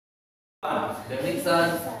Good evening,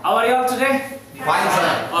 sir. How are you all today? Fine,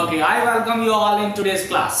 sir. Okay, I welcome you all in today's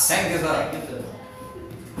class. Thank you, sir.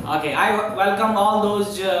 Okay, I welcome all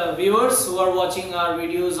those viewers who are watching our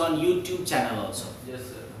videos on YouTube channel also. Yes,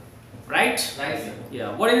 sir. Right? Right, sir.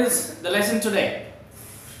 Yeah. What is the lesson today?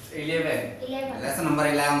 11. Lesson number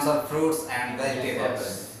 11, sir. Fruits and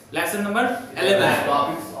vegetables. Lesson number 11.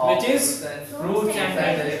 Topics of Which is fruits and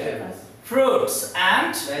vegetables. fruits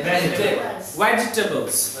and Vegetables.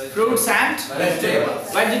 vegetables. Fruits and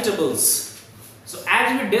Vegetables. vegetables. So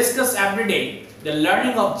as we discuss every day, the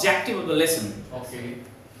learning objective of the lesson, Okay.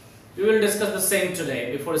 we will discuss the same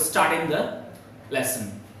today before starting the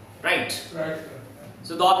lesson. Right? Right.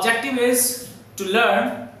 So the objective is to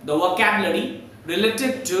learn the vocabulary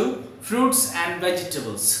related to fruits and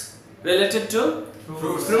vegetables. Related to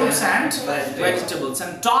fruits and vegetables.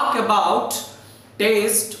 And talk about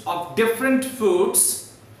taste of different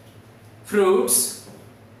fruits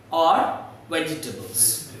or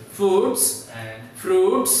vegetables. Fruits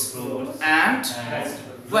and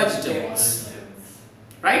vegetables.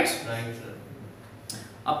 Right? Right, sir.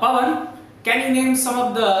 Pawan, can you name some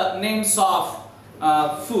of the names of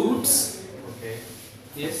foods? Okay.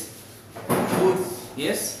 Yes. Fruits.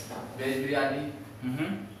 Yes. Veg biryani, Mm-hmm.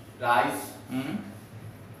 rice,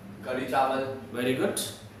 curry chawal, Very good.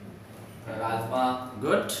 rajma,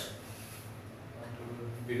 Good.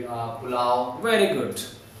 pulao. Very good.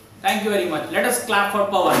 Thank you very much. Let us clap for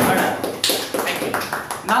Pawan. Thank you.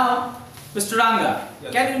 Now, Mr. Ranga,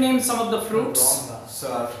 Yes. can you name some of the fruits?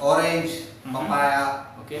 Sir, orange, papaya,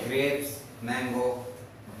 Okay. grapes, mango,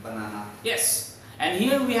 banana. Yes. And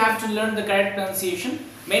here we have to learn the correct pronunciation.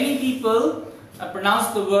 Many people pronounce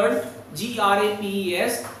the word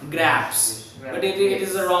grapes, grapes, but it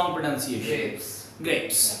is a wrong pronunciation. Grapes.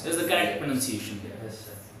 Grapes is the correct pronunciation. Yes,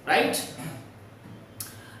 sir. Right?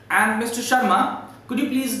 And Mr. Sharma, could you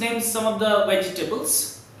please name some of the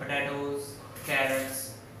vegetables? Potatoes,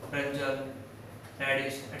 carrots, brinjal,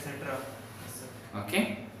 radish, etc.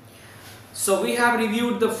 Okay. So we have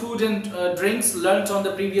reviewed the food and drinks learnt on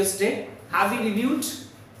the previous day. Have we reviewed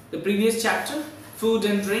the previous chapter? Food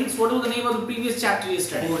and drinks. What was the name of the previous chapter you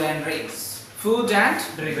studied? Food and drinks. Food and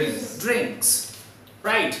Drinks. drinks.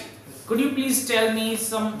 Right. Could you please tell me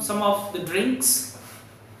some of the drinks?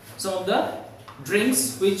 Some of the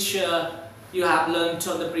drinks which you have learnt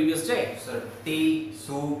on the previous day. Sir, tea,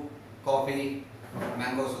 soup, coffee,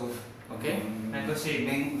 mango soup. Okay. Mango shake.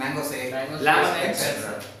 Mango shake, Lemonade.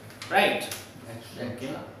 etc. Right.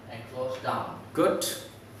 Okay. And close down. Good.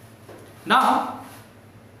 Now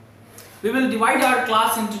we will divide our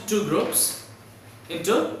class into two groups.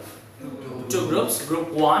 Into two groups,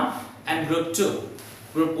 group 1 and group 2.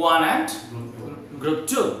 Group 1 and group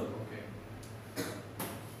 2. Okay.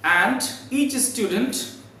 And each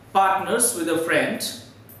student partners with a friend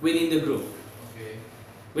within the group. Okay.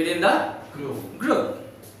 Within the group.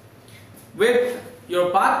 With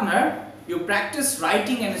your partner, you practice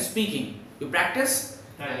writing and speaking. You practice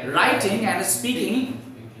writing and speaking.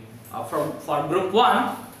 For group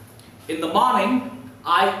 1, in the morning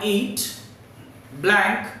I eat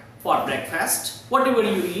blank for breakfast. Whatever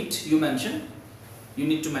you eat, you mention. You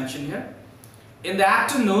need to mention here. In the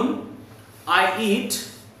afternoon, I eat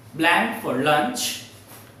blank for lunch.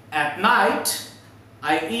 At night,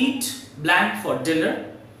 I eat blank for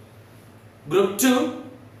dinner. Group 2,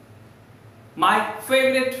 my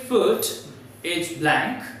favorite food is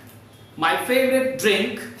blank. My favorite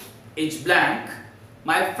drink is blank.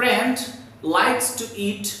 My friend likes to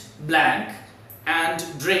eat blank and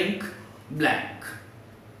drink blank.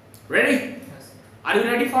 Ready? Are you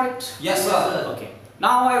ready for it? Yes, sir. Okay.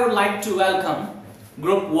 Now I would like to welcome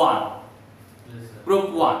group 1. Yes, sir. Group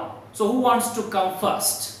 1. So who wants to come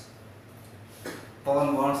first?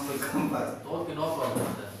 Pawan wants to come first. Okay, no problem,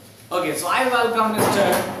 sir. Okay, so I welcome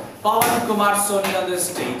Mr. Pawan Kumar Soni on this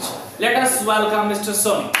stage. Let us welcome Mr.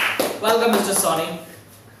 Soni. Welcome Mr. Soni.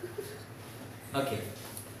 Okay.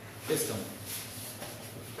 Please come.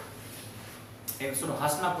 एक सुनो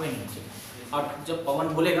हंसना कोई नहीं चाहिए और जब पवन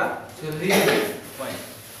बोलेगा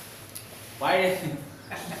why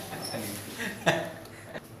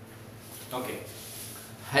okay.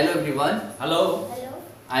 Hello everyone. Hello.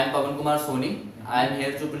 I am Pavan Kumar Soni. I am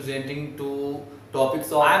here to presenting to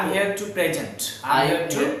topics of. I am here to present. I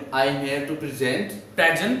am here to present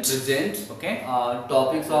Okay.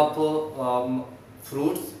 topics of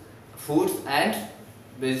foods and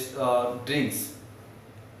drinks.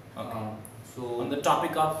 Okay. So On the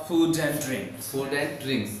topic of food and drinks. food and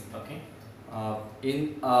drinks. Okay.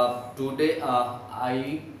 In today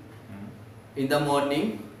in the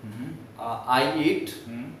morning I eat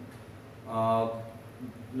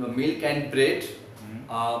milk and bread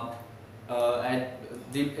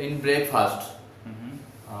in breakfast.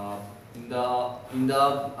 In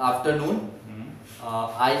the afternoon,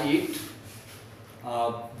 I eat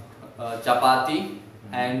chapati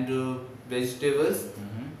and vegetables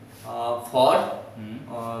for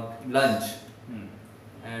lunch.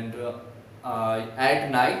 And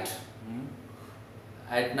at night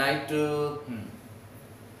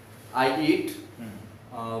I eat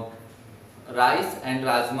rice and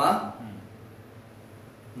rajma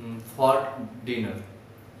for dinner.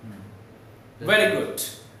 Very good.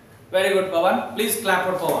 Very good, Pawan. Please clap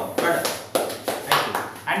for Pawan. Well done. Thank you.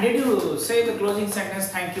 And did you say the closing sentence?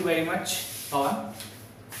 Thank you very much, Pawan.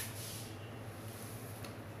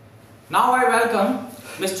 Now I welcome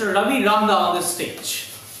Mr. Ravi Ranga on the stage.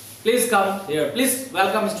 Please come here. Please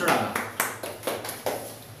welcome Mr. Ranga.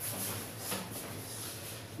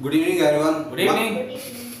 Good evening, everyone. Good evening.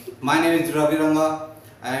 My name is Ravi Ranga,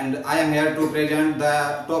 and I am here to present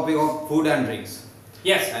the topic of food and drinks.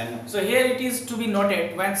 Yes. And So here it is to be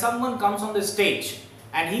noted, when someone comes on the stage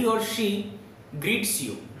and he or she greets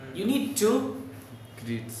you, you need to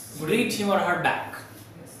greet him or her back,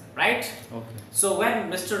 right? Okay. So when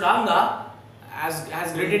Mr. Ranga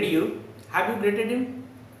has greeted you, have you greeted him?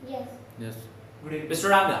 Yes. Yes. Good evening. Mr.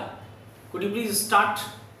 Ranga, could you please start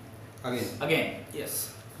again.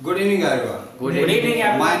 Yes. Good evening, everyone. Good evening,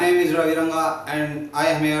 everyone. My name is Ravi Ranga, and I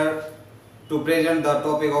am here to present the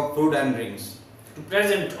topic of food and drinks. To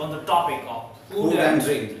present on the topic of food and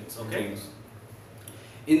drinks. Okay. Drinks.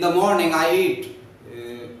 In the morning, I eat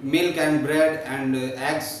milk and bread and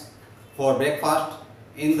eggs for breakfast.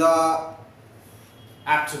 In the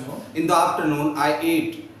afternoon, I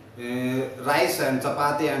eat rice and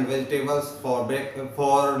chapati and vegetables for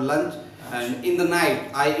lunch. And in the night,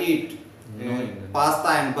 I eat pasta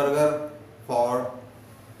and burger for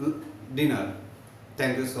dinner.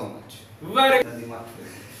 Thank you so much. Very.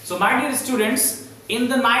 So my dear students, in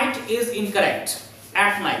the night is incorrect.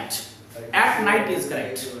 At night. At night is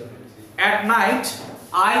correct. At night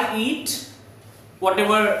I eat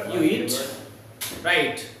whatever you eat,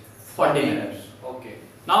 right, for dinner. Okay.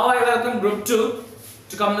 Now I welcome group 2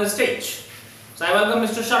 to come on the stage. So I welcome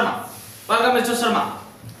Mr. Sharma. Welcome Mr. Sharma.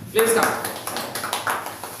 Please come.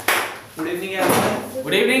 Good evening, everyone.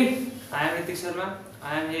 Good evening. I am Ritik Sharma.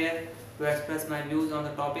 I am here to express my views on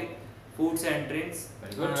the topic foods and drinks.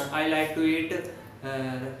 Very good. I like to eat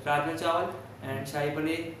rajma chawal and shahi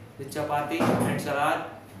paneer with chapati and salad,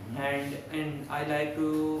 and I like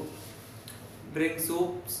to drink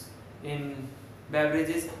soups in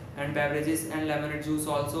beverages and lemonade juice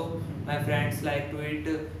also. My friends like to eat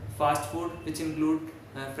fast food, which include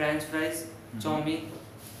French fries, chow mein,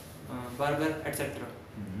 burger, etc.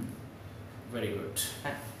 Very good.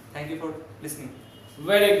 Thank you for listening.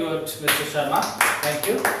 Very good, Mr. Sharma. Thank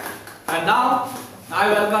you. And now I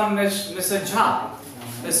welcome Mr. Jha,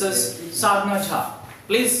 Mrs. Sadhna Jha.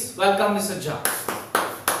 Please welcome Mr. Jha.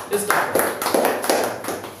 Please come.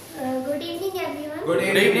 Good evening, everyone. Good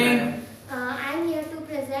Good evening. I am here to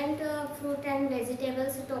present fruit and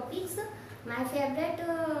vegetables topics. My favorite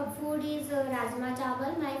food is rajma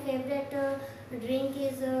chawal. My favorite drink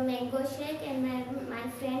is mango shake, and my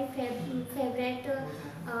friend favorite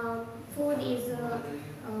food is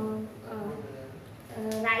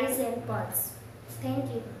rice and pearls. Thank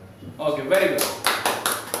you. Okay, very good.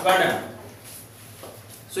 Well done.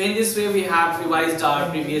 So in this way we have revised our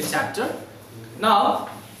previous chapter. Now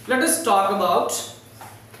let us talk about,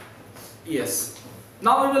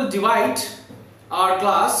 now we will divide our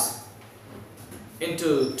class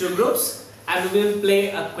into 2 groups and we will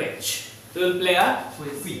play a quiz. We will play a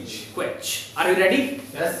quiz. Are you ready?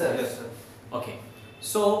 Yes, sir. Yes, sir. Okay.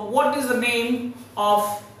 So what is the name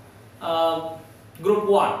of group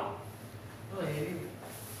 1?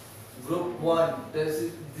 Group 1. This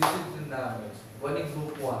is the name. What is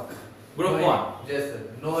group 1? Group No, 1. Yes, sir.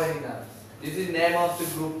 No any name. This is name of the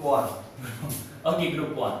group 1. Okay,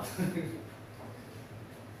 group 1.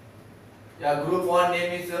 Yeah, group 1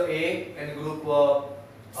 name is A, and group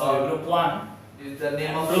So group 1 is the name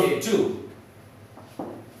and of group A. 2.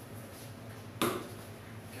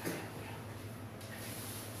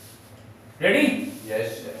 Ready?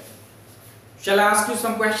 Yes, sir. Shall I ask you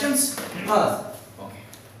some questions? Yes. Okay.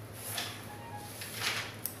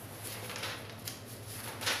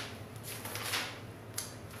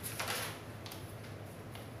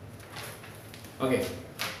 Okay.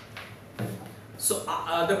 So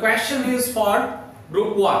the question is for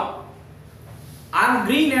group 1. I am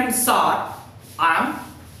green and sour. I am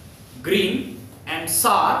green and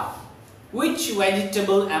sour. Which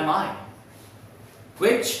vegetable am I?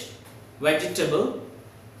 Which vegetable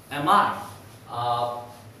am I?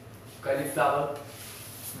 Cauliflower.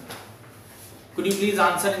 Could you please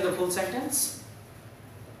answer in the full sentence?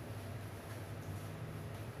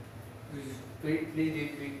 Please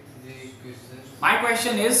repeat the question. My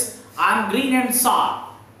question is, I am green and sour.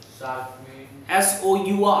 Shark mean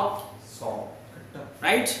S-O-U-R. Saw.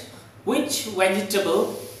 Right? Which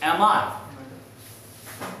vegetable am I?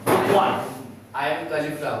 Group 1. I am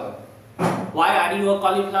cauliflower. Why are you a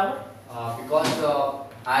cauliflower? Because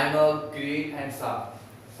I am a green and sour.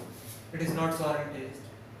 It is not sour in taste.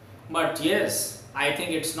 But yes, I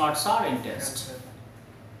think it's not sour in taste.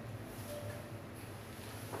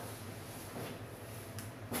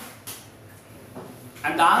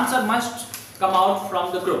 And the answer must come out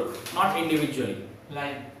from the group, not individually.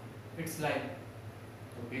 Lime. It's lime.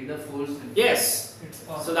 In the full sentence. Yes. It's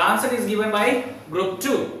So the answer is given by group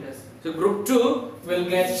 2. yes. So group 2 will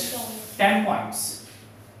get 10 points.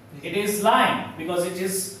 It is lime because it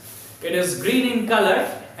is green in color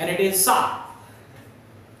and it is sour.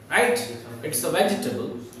 Right? It's a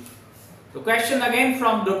vegetable. The question again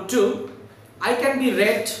from group 2. I can be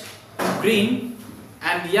red, green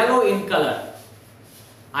and yellow in color.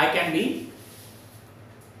 I can be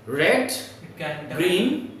red, It can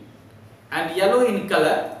green and yellow in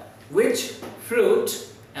color. Which fruit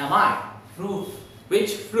am I? fruit.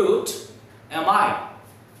 Which fruit am I?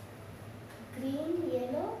 Green,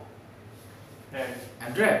 yellow, Red.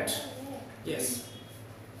 And red. red. Yes.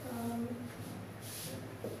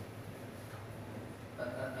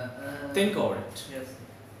 Think over it. Yes.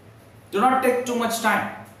 Do not take too much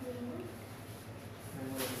time.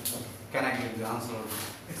 Can I give the answer?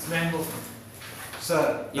 It's mango.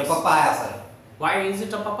 Sir, Yes. the papaya, sir. Why is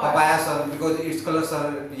it a papaya? Papaya, sir, because its colors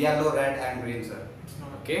are yellow, red, and green, sir. It's not.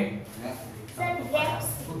 Okay. Yeah. Sir, grapes.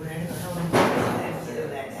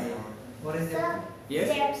 What is it? Sir, Yes.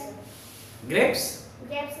 grapes. Grapes?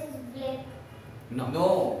 Grapes is black. No.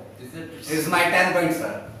 No. Is it? This is my 10 points,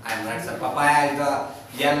 sir. I am right, sir. Papaya is the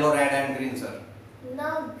yellow, red, and green, sir.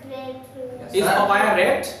 No, great. Is papaya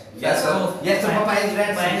red? Yes, sir. Yes, sir. Papaya is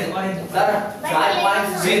red, Mine is sir. orange. Sir, But my yellow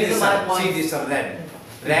points. See this, my sir. points. See this, sir. Red.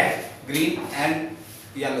 Red, green, and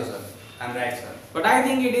yellow, sir. I'm right, sir. But I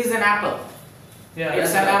think it is an apple. Yeah.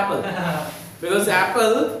 It's an apple. Because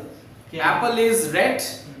apple is red,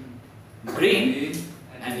 green,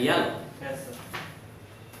 and yellow. Yes, sir.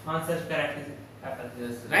 Answer is correct. Is it? Apple.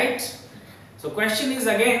 Yes, sir. Right? So question is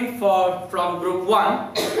again from group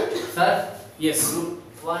 1. Sir, Yes. group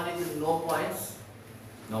 1 is no points.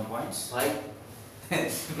 No points. Why?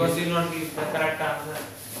 Because you will not give the correct answer.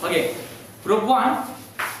 Okay. Group 1.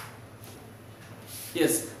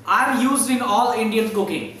 Yes. I am used in all Indian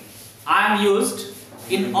cooking. I am used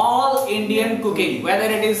in all Indian cooking. Whether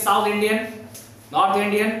it is South Indian, North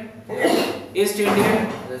Indian, East Indian.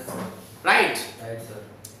 Yes, sir. Right. Right,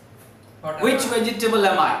 sir. Which vegetable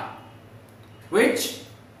am I? Which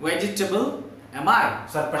vegetable am I?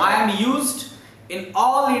 Sir, potato. I am used in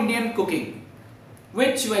all Indian cooking.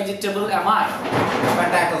 Which vegetable am I?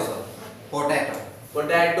 Potato, sir. Potato.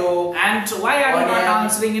 Potato. And why are you not Onion.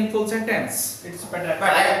 answering in full sentence? It's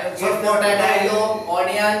potato. Sir, potato.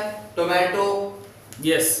 Onion, tomato,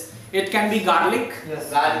 Yes. It can be garlic, Yes.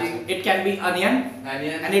 garlic, it can be onion,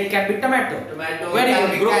 onion, and it can be tomato. tomato. Very can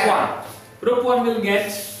good. be Group carrot. 1. Group 1 will get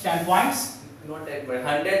 10 points. Not 10 points.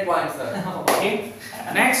 100 points, sir. Okay.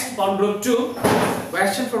 Next for group 2.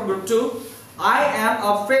 Question for group 2. I am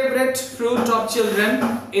a favorite fruit of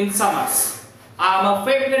children in summers. I am a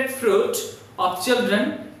favorite fruit of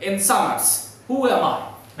children in summers. Who am I?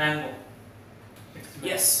 Mango. It's mango.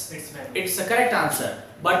 Yes. It's mango. It's the correct answer.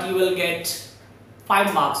 But you will get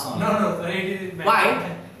 5 marks on it. No, sir. It is mango.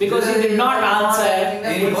 Why? Because you did not answer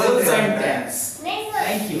in full sentence. Next, sir.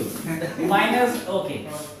 Thank you. Minus, okay.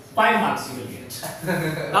 5 marks you will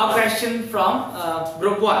get. Now question from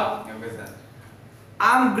group 1. Okay, sir.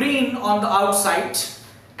 I am green on the outside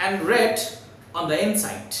and red on the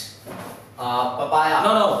inside. Papaya.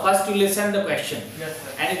 No, first you listen the question. Yes, sir.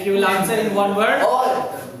 And if you will answer in one word,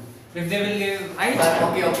 Oh. If they will give right?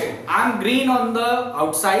 Okay. I am green on the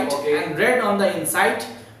outside Okay. and red on the inside.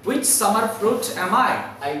 Which summer fruit am I?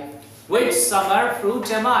 Which summer fruit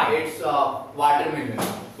am I? It's watermelon.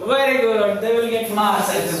 Very good. They will get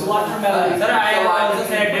marks. It's watermelon. Sir, I also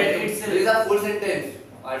said that it's It is a full sentence.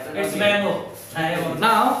 it's mango. I have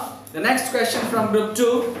Now, the next question from group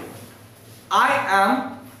 2. I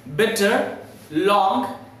am bitter,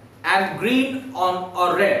 long and green on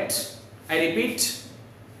or red. I repeat.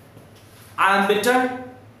 I am bitter,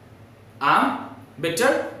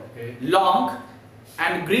 Okay. long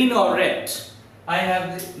and green or red. I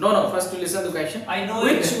have the No, first you listen to the question. I know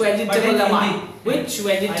Which it, but vegetable in am I? Hindi. Which I know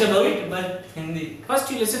vegetable? it, but Hindi.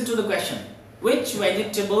 First you listen to the question. Which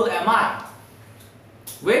vegetable am I?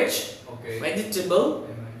 Which Okay. vegetable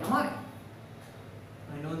am I?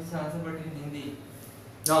 I know this answer, but in Hindi.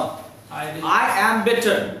 No. I will. I am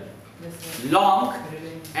bitter, Yes, sir. long,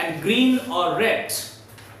 Really? and green or red.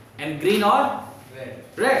 And green or Red.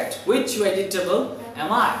 red. Which vegetable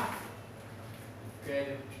am I?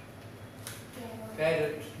 Carrot. Carrot.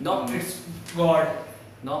 Carrot. No. It's God.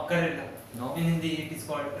 No. Karela. No. In Hindi, it is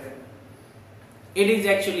called Karela. It is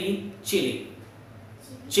actually chili.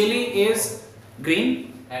 Chili is green,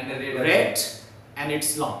 And the red. red, and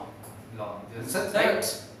it's long. Long. Yes. Sir, Right?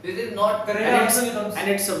 This is not Karela And also it's, becomes. and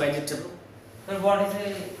it's a vegetable. Sir, what is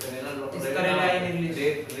a? Karela. Is Karela in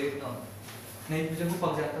English? Red now. नहीं मुझे वो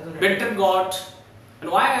पक जाता तो. Bitter gourd. And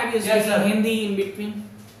why are you Yes, speaking sir. Hindi in between?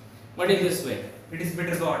 What is this way? It is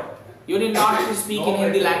bitter God. You need not to speak in No,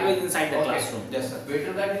 Hindi bitter. language inside the Okay. classroom. Yes, sir.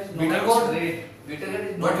 Bitter gourd is Bitter not gourd? red. Bitter gourd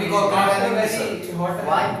is What not we call red. Karela in Very English, sir.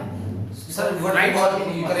 white. Sir, what Right. we call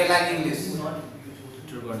Karela in English?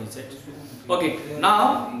 Bitter gourd is it. Okay, now,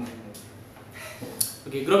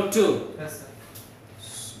 okay, group 2. Yes, sir.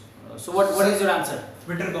 So what is your answer?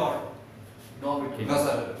 Bitter God. No bitter. No,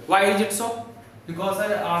 sir. Why is it so? Because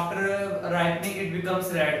sir, after ripening, it becomes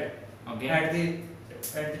red Okay. at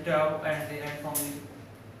the top and the end from the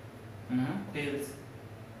Mhm. tails.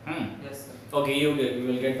 Hmm. Yes, sir. Okay, you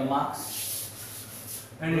will get the marks.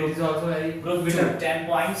 And it is also very Group 2, 10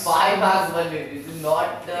 points. 5 marks only. This is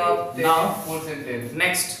not Now- full sentence.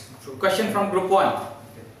 Next, question from group 1.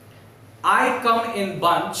 I come in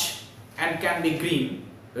bunch and can be green,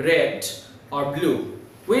 red or blue.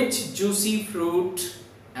 Which juicy fruit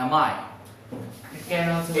am I? It can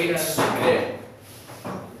also be It's red.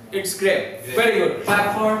 It's grape. Grape. Very good. Clap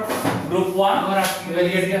for group 1. You will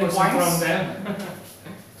get 10 from points. them.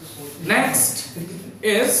 Next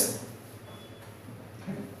is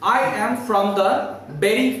I am from the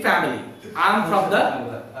berry family. I am from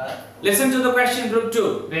the, listen to the question group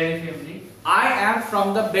 2. Very family. I am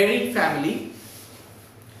from the berry family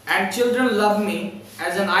and children love me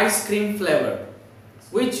as an ice cream flavor.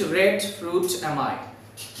 Which red fruit am I?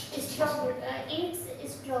 Strawberry.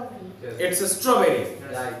 It's strawberry. Yes. It's a strawberry.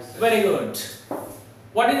 Right. Very good.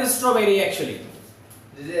 What is a strawberry actually?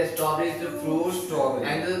 This is a strawberry is the fruit. Strawberry.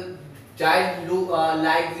 And the child look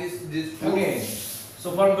like this fruit. Okay.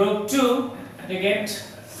 So for group 2, you get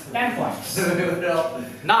 10 points.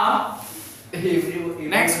 Now,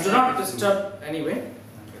 next, do not disturb anyway.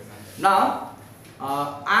 Now,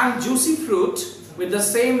 I am juicy fruit with the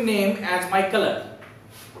same name as my color.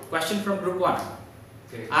 Question from group 1.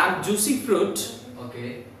 Okay. I am juicy fruit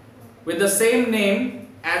Okay. with the same name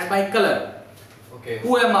as my color. Okay.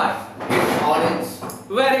 Who am I? It's orange.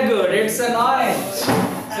 Very good. It's an orange.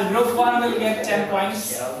 So group 1 will get 10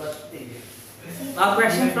 points. Now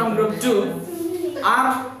question from group 2.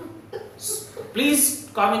 Please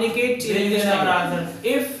communicate in English language.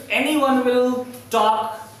 If anyone will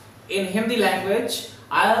talk in Hindi language,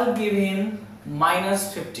 I'll give him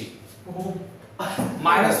minus 50.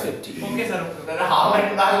 Minus 50. Okay, sir. Sir, how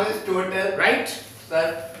many marks is total? Right?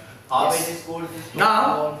 Sir, how Yes. many scores is Now-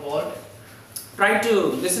 total on board? Try to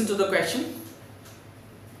listen to the question.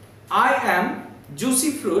 I am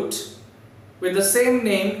juicy fruit with the same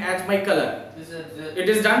name as my color. It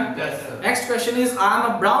is done? Yes, sir. Next question is I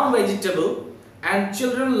am a brown vegetable and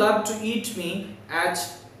children love to eat me as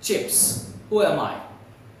chips. Who am I?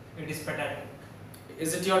 It is potato.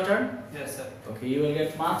 Is it your turn? Yes, sir. Okay, you will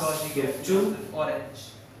get marks. Because he Group gave 2. orange.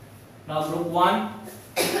 Now group 1.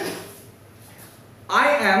 I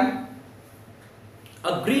am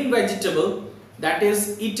a green vegetable that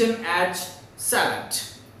is eaten as salad.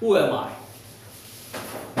 Who am I?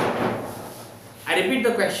 I repeat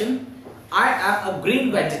the question. I am a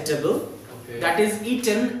green vegetable Okay. that is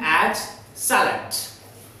eaten as salad.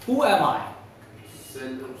 Who am I?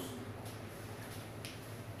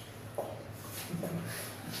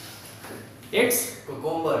 It's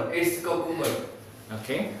Cucumber. It's cucumber.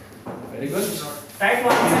 okay. Very good. Try to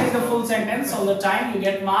answer the full sentence all the time. You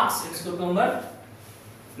get marks. It's cucumber.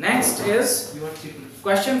 Next is You are chicken.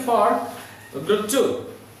 question for group 2.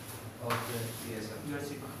 Okay. Yes, sir. You are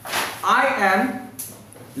chicken. I am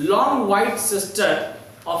long white sister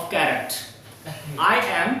of carrot. I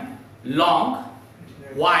am long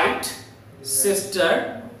white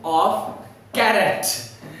sister of carrot.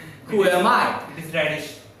 Who am I? It is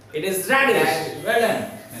radish. It is radish. Well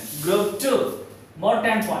done. Group 2. More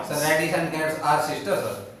 10 points. Sir, radish and carrots are sisters,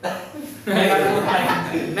 sir.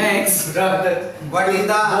 Next. What is Both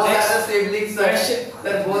the are the siblings, sir. Question.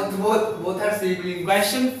 Sir, both are siblings.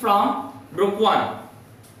 Question from group 1.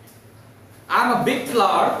 I'm a big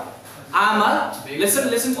flower. I'm a Big listen to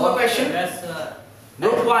the Okay. question. Yes,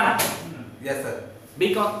 Group 1. Yes, sir. Be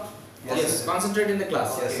Yes, yes, sir. concentrate in the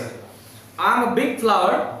class. Yes, sir. I'm a big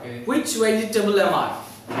flower. Okay. Which vegetable am I?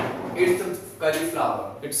 It's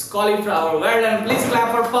cauliflower. It's cauliflower. Well done. Please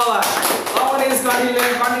clap for Pawan. Pawan is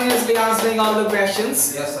continuously answering all the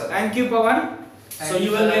questions. Yes, sir. Thank you, Pawan. So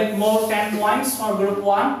you will get more 10 points for group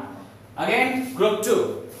 1. Again, group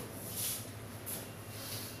 2.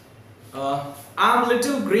 I'm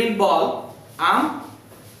little green ball. I'm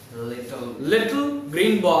little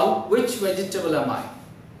green ball. Which vegetable am I?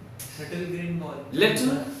 Little green ball.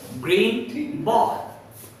 Little green ball.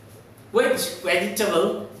 Which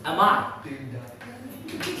vegetable am I?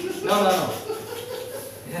 No.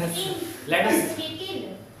 Yes. Let us.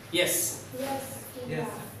 Little. Yes. Yes. Yes.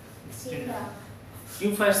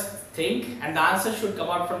 You first think, and the answer should come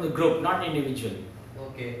out from the group, not individually.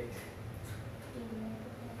 Okay.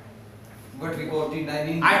 But we got it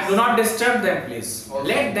 19. I do not disturb them, please. Okay.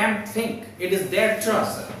 Let them think. It is their turn.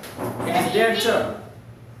 It is their turn.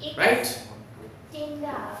 Right?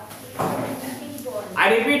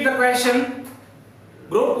 I repeat the question.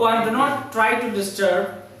 Group 1, do not try to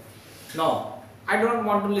disturb. No, I don't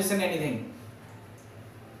want to listen anything.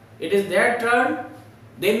 It is their turn.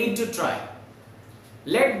 They need to try.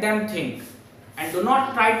 Let them think. And do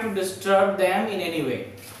not try to disturb them in any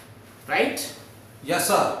way. Right? Yes,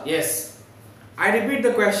 sir. Yes. I repeat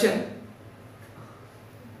the question.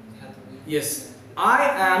 Yes.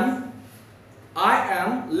 I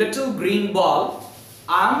am little green ball.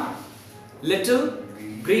 I'm little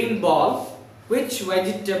green ball. Which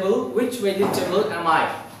vegetable am I?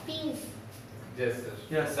 Peas. Yes, sir.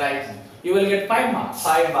 Yes. Right. You will get 5 marks.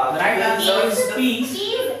 5 marks. The right answer is P.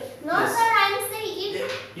 Peas. No, Yes. sir, I'm saying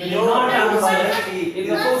it. You did not No, answer sir. in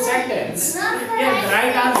the No, full sir. sentence. No, sir, Yes, the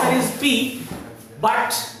right I'm answer is P.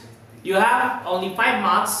 But you have only 5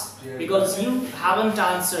 marks because you haven't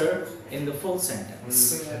answered in the full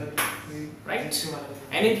sentence. Right?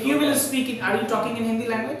 And if you will speak it, are you talking in Hindi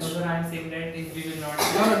language? No, sir, I am saying that if we will not.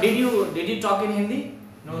 No. Did you talk in Hindi?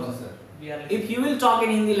 No, No, sir. sir. We are. If you will talk in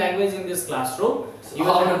Hindi language in this classroom, you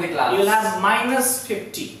will Out have, of the class. you will have minus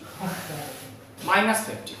 50. Minus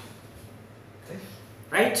 50.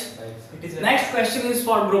 Right? It is Next question is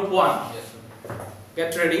for group 1. Yes, sir.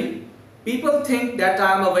 Get ready. People think that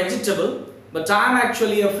I am a vegetable, but I am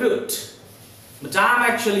actually a fruit.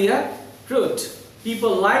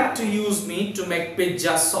 People like to use me to make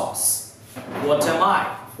pizza sauce. What am I?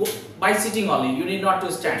 By sitting only. You need not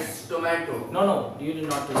to stand. It's tomato. No. You need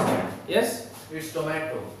not to stand. Yes? It's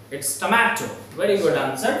tomato. It's tomato. Very good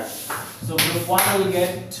answer. So group 1 will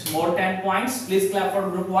get more 10 points. Please clap for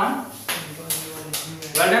group 1.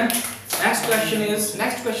 Well done. Next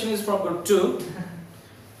question is from group 2.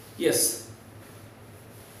 Yes.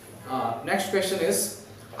 Next question is,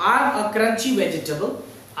 I'm a crunchy vegetable.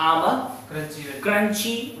 I'm a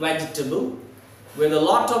crunchy vegetable with a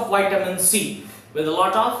lot of vitamin C. With a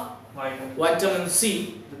lot of vitamin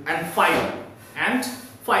C and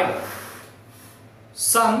fiber.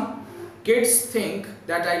 Some kids think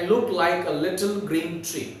that I look like a little green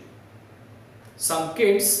tree. Some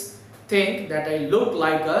kids think that I look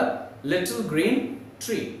like a little green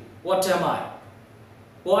tree. What am I?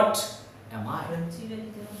 What am I?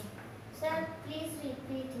 Sir, please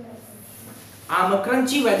repeat yourself. I'm a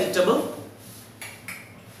crunchy vegetable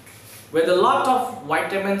with a lot of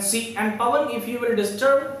vitamin C. And Pawan, if you will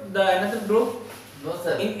disturb the another group No,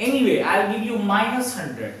 sir. in any way, I'll give you minus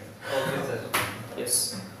 100. Okay, sir.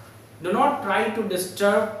 Yes. Do not try to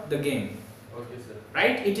disturb the game. Okay, sir.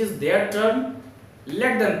 Right? It is their turn.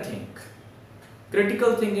 Let them think.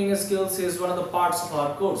 Critical thinking skills is one of the parts of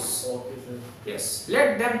our course. Okay, sir. Yes.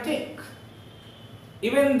 Let them think.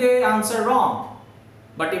 Even they answer wrong,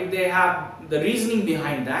 but if they have the reasoning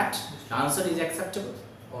behind that, the answer is acceptable.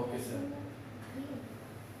 Okay, sir.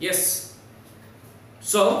 Yes.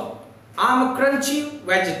 So, I'm a crunchy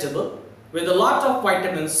vegetable with a lot of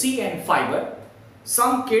vitamin C and fiber.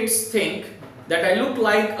 Some kids think that I look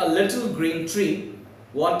like a little green tree.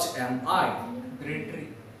 What am I? Green tree.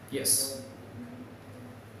 Yes.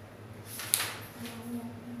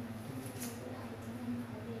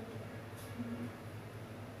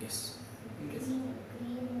 Yes.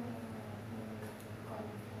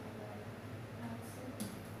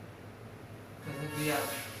 We are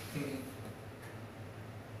thinking.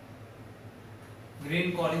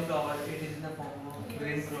 Green cauliflower. It is in the form of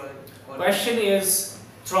green cauliflower. Question is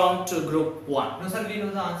thrown to group 1. No, sir. We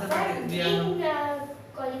know the answer. Sir, But we are. green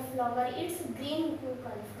cauliflower. It's green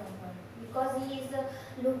cauliflower because he is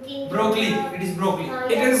looking. Broccoli. It is broccoli.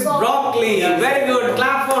 It is broccoli. Very good.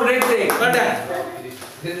 Clap for Ritik. Well done.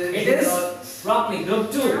 It is broccoli.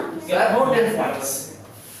 Group 2. Get more 10 points.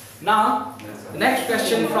 Now, the next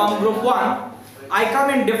question from group 1. I come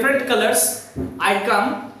in different colors. I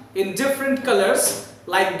come in different colors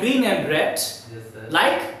like green and red. Yes, sir.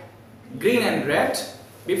 Like green and red.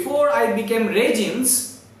 Before I became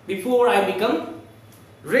Regins,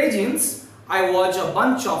 I was a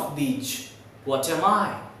bunch of these. What am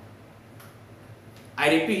I?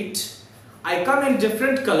 I repeat, I come in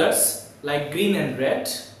different colors like green and red.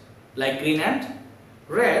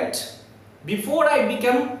 Before I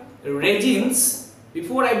became Regins,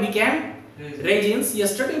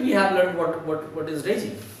 yesterday we have learned what is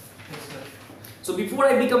Regin. Yes, sir. So before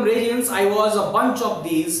I become Regins, I was a bunch of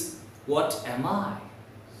these. What am I?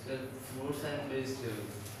 Sir, fruits and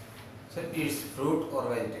vegetables. Sir, it's fruit or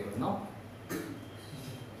vegetable? No?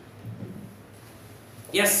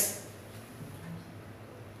 Yes,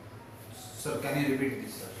 Sir, can you repeat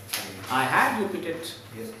this, sir? I had repeated.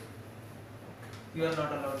 Yes. You are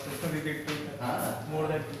not allowed to repeat two times. More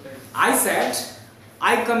than two times. I said,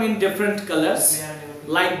 I come in different colors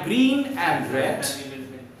like green and red.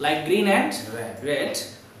 Red.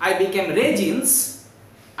 I became Regins.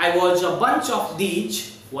 I was a bunch of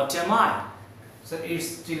these. What am I? Sir,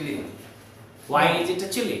 it's chili. Why is it a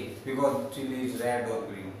chili? Because chili is red or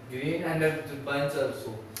green. Green and a bunch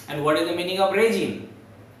also. And what is the meaning of Regin?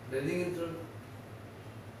 Raising it.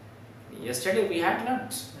 Yesterday we had learnt.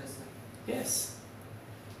 Yes, sir. Yes.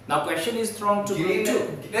 Now question is thrown to Green.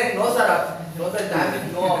 group 2. No, sir. No, sir. Time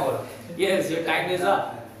is no hour. Yes, your time is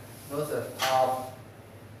up. No, sir.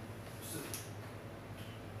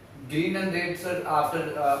 Green and red, sir.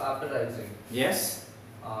 After rising. Yes.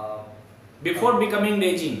 Uh, Before becoming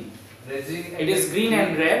Regin. Rising. It is green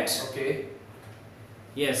and red. Okay.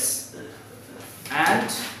 Yes. And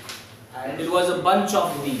And it was a bunch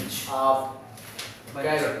of these.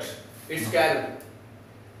 carrot. It's carrot.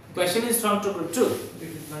 Question is from to group 2. It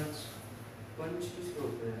is bunch. Bunch is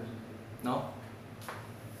okay. No?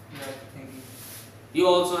 We are thinking. You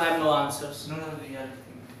also have no answers. No, we are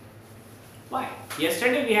thinking. Why?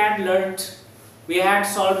 Yesterday we had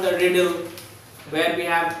solved the riddle where we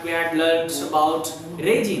had learnt about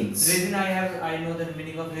Regins. Resin, I know the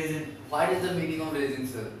meaning of resin. What is the meaning of raisin,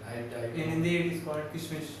 sir? In Hindi it is called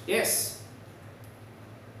kishmish. Yes.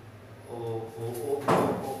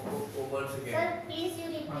 Once again. Sir, please you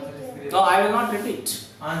repeat. Answer is grapes. No, I will not repeat.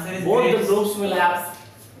 Answer is Both the grapes. groups will have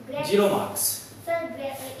Grapes. 0 marks. Sir,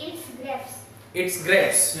 it's grapes. It's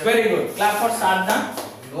grapes. Yes. Very good. Clap for Sadhana.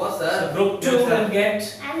 No, So sir. group 2 Yes, sir. will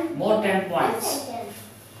get And more 10 points. sentence.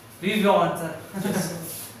 Read your answer.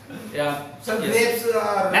 Yeah. Sir, Yes. grapes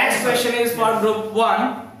are... Next question is for group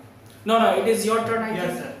 1. No, it is your turn, I Yes,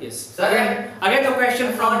 think. sir. Yes. Sir, Again the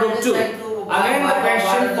question from group 2. Again the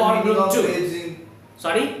question for group 2.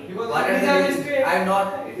 Sorry? What is the meaning? I'm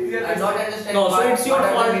not understanding. No, so it's your what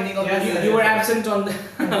are the fault. meaning of Yes, this? sir. You were absent on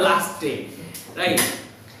the last day. Right.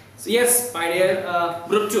 So yes, my dear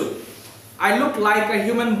group 2. I look like a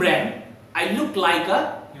human brain.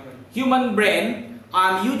 Human brain.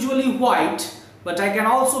 I'm usually white, but I can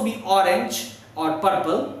also be orange or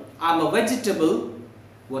purple. I'm a vegetable.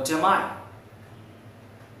 What am I?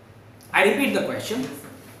 I repeat the question.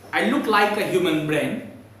 I look like a human brain.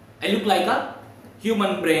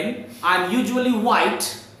 I'm usually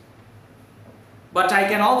white, but I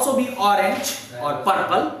can also be orange or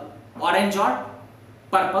purple.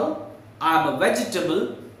 I'm a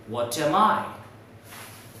vegetable. What am I?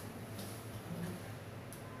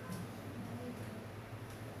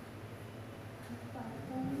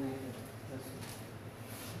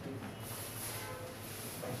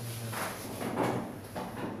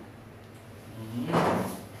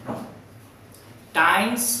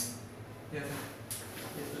 Times. Yes, sir.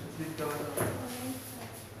 Yes, sir. Please cover the-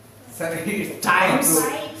 Sir, it's... Times.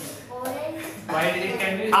 White, orange. Why did it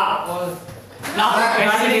can be? Ah. Or Now the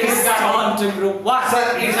question is on to group 1.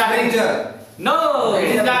 Sir, it's a brinjal. No, It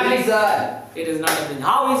is a brinjal. it is not a brinjal.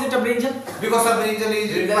 How is it a brinjal? Because a brinjal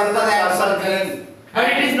is Brinjal is purple and purple some color. green. but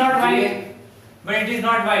it is not Green. white. But it is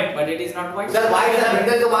not white. But it is not white. Sir, why is the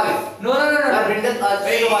brinjal to white? No. Sir, brinjal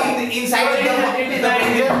white. Inside It is the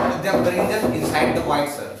brinjal inside the white,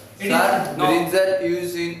 sir. Sir, No. brinjal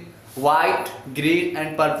used in white, green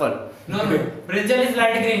and purple. No. Brinjal is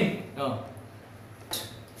light green. No.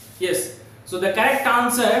 Yes. So the correct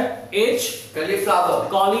answer is Cauliflower.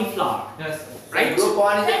 cauliflower. Yes, sir. Right? Group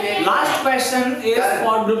 1 is again. Last question is Sir.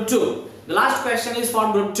 for group 2. The last question is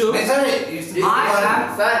for group 2. No, sir, it's I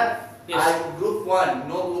am- Sir, Yes. I group 1,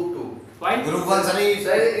 no group 2. Why? Group 1, sir, is...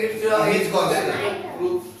 Sir, it's He's gone, sir.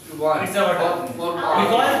 group 1. It's our turn.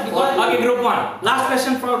 Because okay, group 1. Last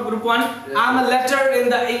question for group 1. Yes. I'm a letter in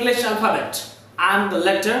the English alphabet. I'm a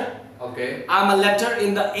letter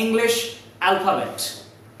in the English alphabet.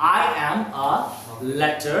 I am a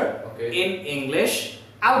letter Okay. in English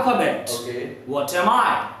alphabet. Okay. What am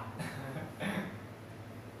I?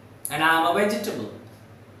 And I am a vegetable.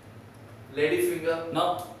 Lady finger.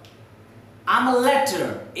 No. I'm a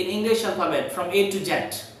letter in English alphabet from A to Z.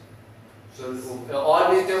 So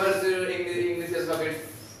all vegetables in English alphabet.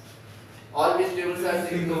 All vegetables are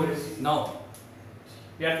English. No.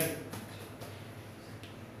 I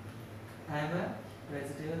am a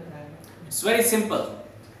vegetable. It's very simple.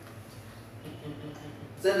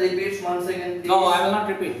 Sir, repeat once again, please. No, I will not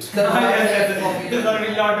repeat. Sir, will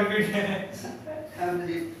not repeat.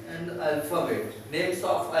 and alphabet. Names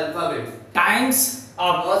of alphabet. Times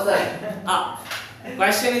Up. Oh, sir. up.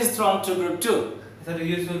 Question is thrown to group 2. Sir,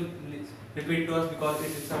 you should repeat to us because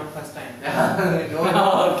it is our first time.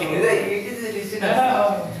 No. Okay. It is a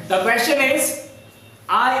listener. The question is,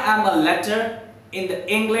 I am a letter in the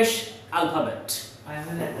English alphabet. I am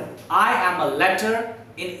a letter. I am a letter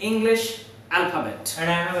in English alphabet. And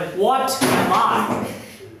I am a vegetable. What am I?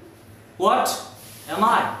 What am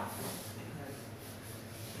I?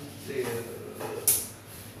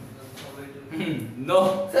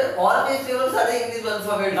 No. Sir, all vegetables are the English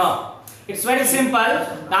alphabet. No. It's very simple.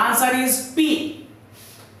 The answer is P.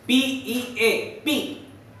 P-E-A. P.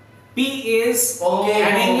 P is Okay.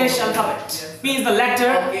 an English alphabet. Yes, P is the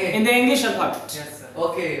letter Okay. in the English alphabet. Yes, sir.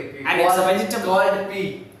 Okay. And it's a vegetable. Called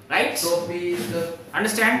P. Right? So P is the.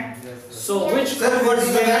 Understand? Yes, sir. So Yes. which Sir, group what is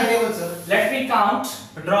is the winner? variable, sir? Let me count.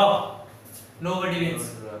 Draw. Nobody wins.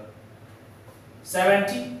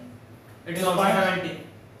 70. It is also 70.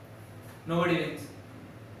 Nobody wins.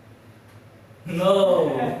 No.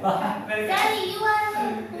 Sir, you are.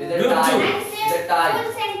 Is Group tie. two. I say The tie.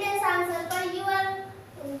 full sentence answer, but you are.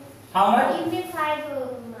 How much? Give me 5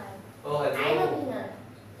 marks. Oh, I am a hello. winner.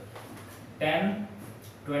 10,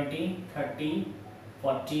 20, 30,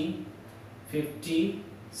 40, 50,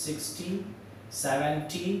 60,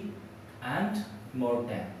 70 and more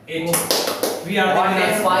 10. 80. We are What the is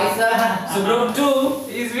winners. why, sir? So group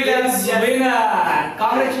 2 Is is winners. winner.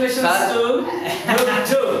 Congratulations Sir. to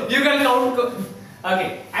group 2. You can count.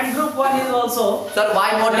 Okay. And group 1 is also, Sir,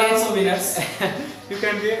 why more they are days? also winners. You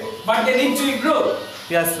can be. But they need to improve.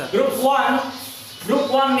 Yes, sir.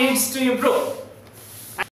 Group 1 needs to improve.